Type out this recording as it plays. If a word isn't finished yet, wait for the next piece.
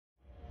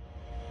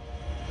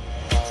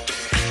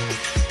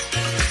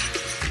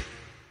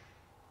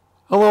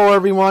Hello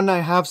everyone, I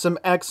have some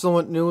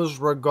excellent news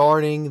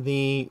regarding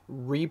the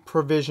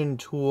ReProvision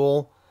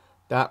tool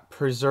that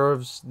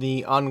preserves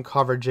the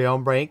uncovered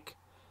jailbreak.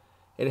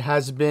 It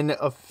has been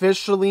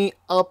officially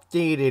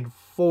updated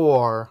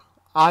for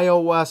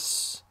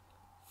iOS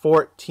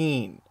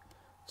 14.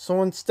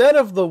 So instead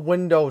of the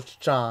Windows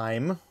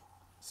chime,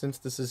 since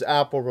this is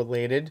Apple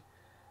related,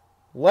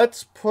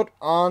 let's put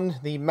on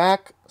the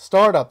Mac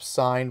startup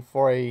sign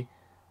for a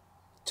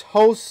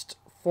toast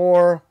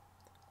for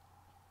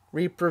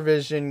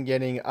ReProvision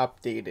getting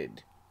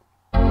updated.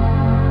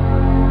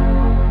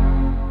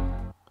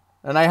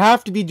 And I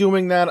have to be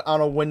doing that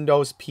on a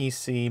Windows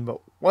PC,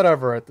 but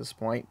whatever at this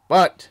point.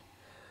 But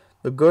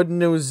the good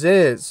news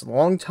is,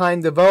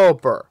 longtime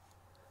developer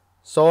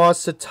Soa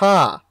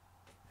Sata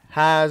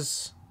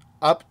has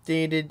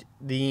updated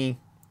the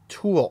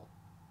tool.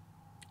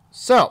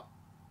 So,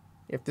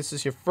 if this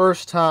is your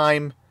first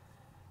time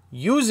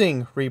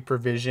using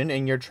ReProvision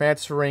and you're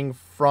transferring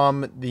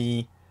from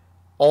the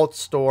Alt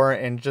Store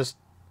and just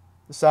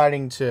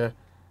deciding to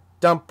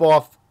dump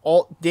off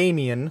Alt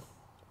Damien,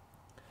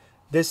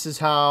 this is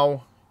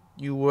how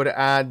you would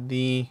add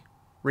the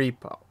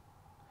repo.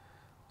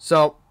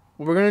 So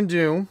what we're going to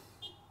do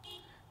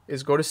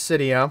is go to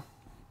Cydia,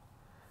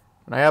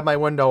 and I have my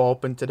window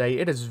open today.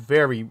 It is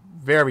very,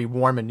 very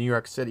warm in New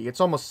York City. It's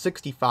almost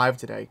 65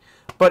 today.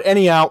 But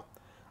anyhow,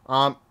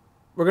 we're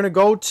going to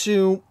go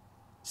to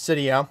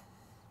Cydia,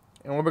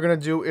 and what we're going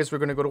to do is we're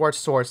going to go to our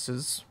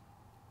sources.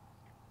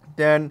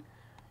 Then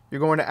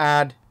you're going to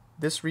add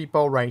this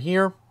repo right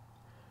here,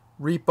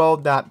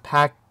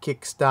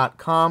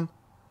 repo.packix.com.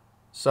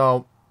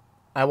 So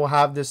I will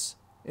have this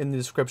in the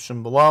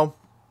description below,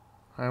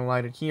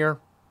 highlighted here.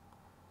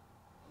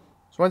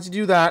 So once you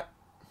do that,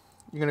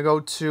 you're going to go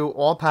to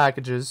all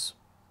packages.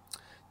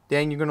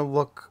 Then you're going to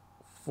look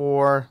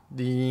for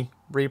the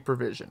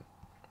ReProvision.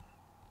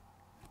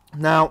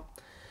 Now,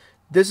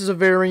 this is a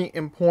very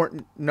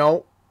important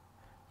note.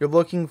 You're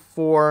looking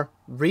for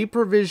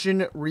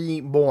ReProvision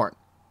Reborn.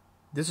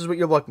 This is what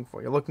you're looking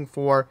for. You're looking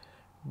for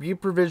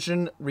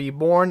ReProvision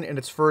Reborn, and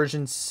it's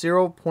version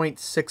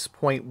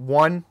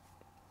 0.6.1.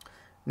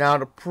 Now,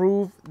 to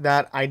prove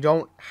that I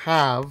don't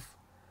have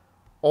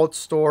Alt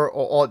Store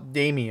or Alt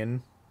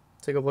Damien,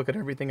 take a look at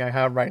everything I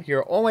have right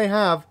here. All I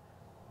have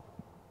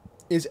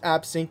is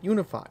AppSync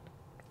Unified.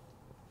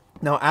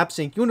 Now,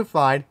 AppSync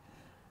Unified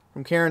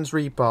from Karen's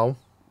repo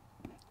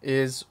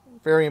is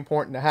very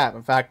important to have.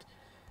 In fact,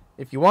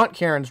 if you want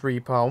Karen's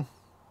repo,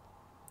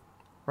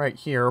 right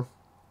here,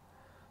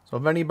 so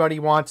if anybody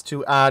wants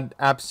to add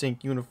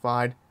AppSync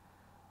Unified,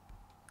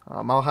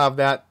 I'll have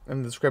that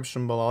in the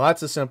description below.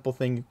 That's a simple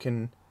thing you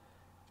can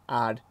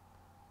add.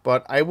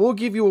 But I will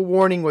give you a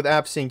warning with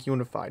AppSync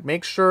Unified.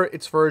 Make sure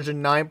it's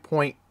version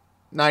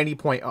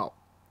 9.90.0.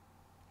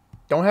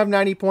 Don't have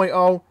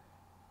 90.0,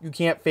 you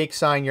can't fake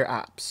sign your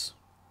apps.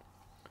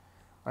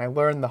 I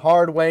learned the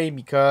hard way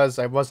because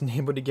I wasn't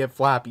able to get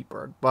Flappy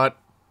Bird, but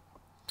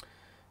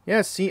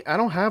yeah, see, I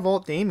don't have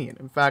Alt Damien.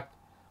 In fact,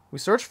 we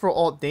searched for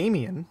Alt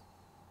Damien.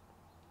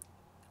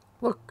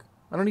 Look,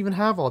 I don't even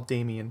have Alt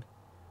Damien.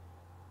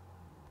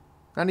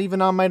 Not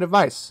even on my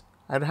device.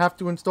 I'd have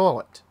to install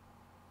it.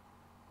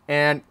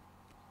 And it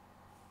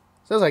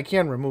says I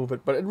can remove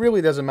it, but it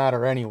really doesn't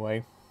matter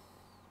anyway.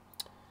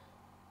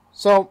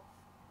 So,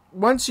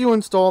 once you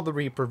install the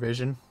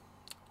ReProvision,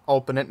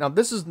 open it. Now,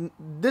 this is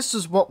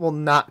what will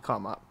not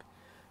come up.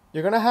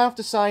 You're going to have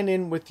to sign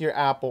in with your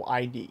Apple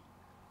ID.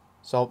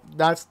 So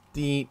that's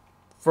the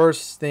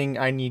first thing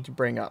I need to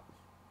bring up.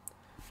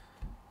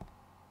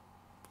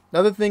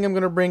 Another thing I'm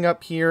going to bring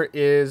up here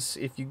is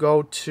if you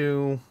go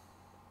to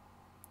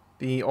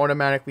the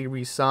automatically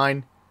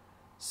re-sign,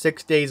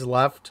 6 days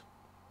left.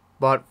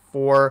 But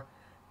for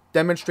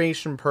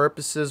demonstration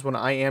purposes, what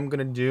I am going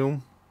to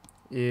do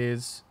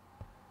is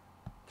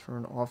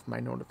turn off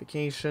my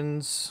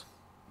notifications.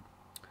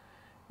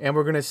 And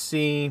we're going to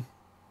see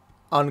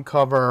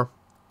uncover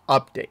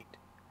update.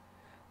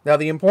 Now,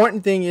 the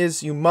important thing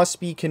is you must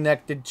be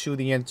connected to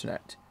the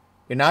internet.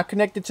 If you're not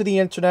connected to the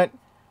internet,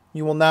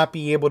 you will not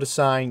be able to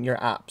sign your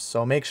apps.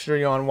 So make sure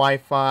you're on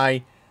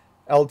Wi-Fi,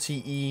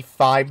 LTE,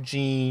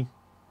 5G.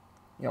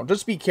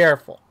 Just be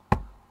careful.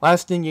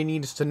 Last thing you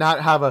need is to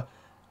not have a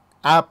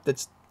app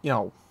that's,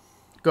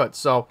 good.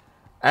 So,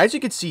 as you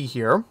can see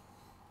here,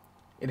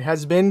 it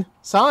has been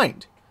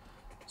signed.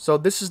 So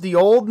this is the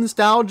old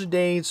nostalgia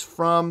days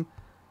from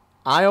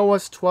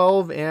iOS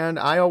 12 and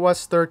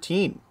iOS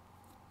 13.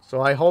 So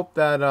I hope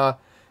that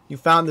you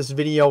found this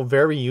video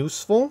very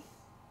useful.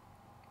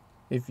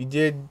 If you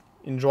did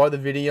enjoy the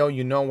video,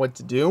 you know what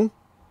to do.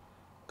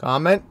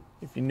 Comment.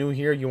 If you're new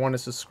here, you want to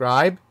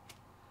subscribe.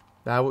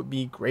 That would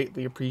be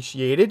greatly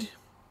appreciated.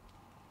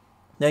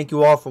 Thank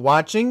you all for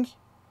watching.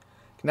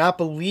 Cannot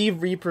believe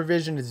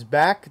ReProvision is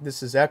back.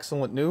 This is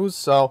excellent news.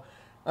 So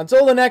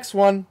until the next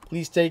one,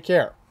 please take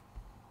care.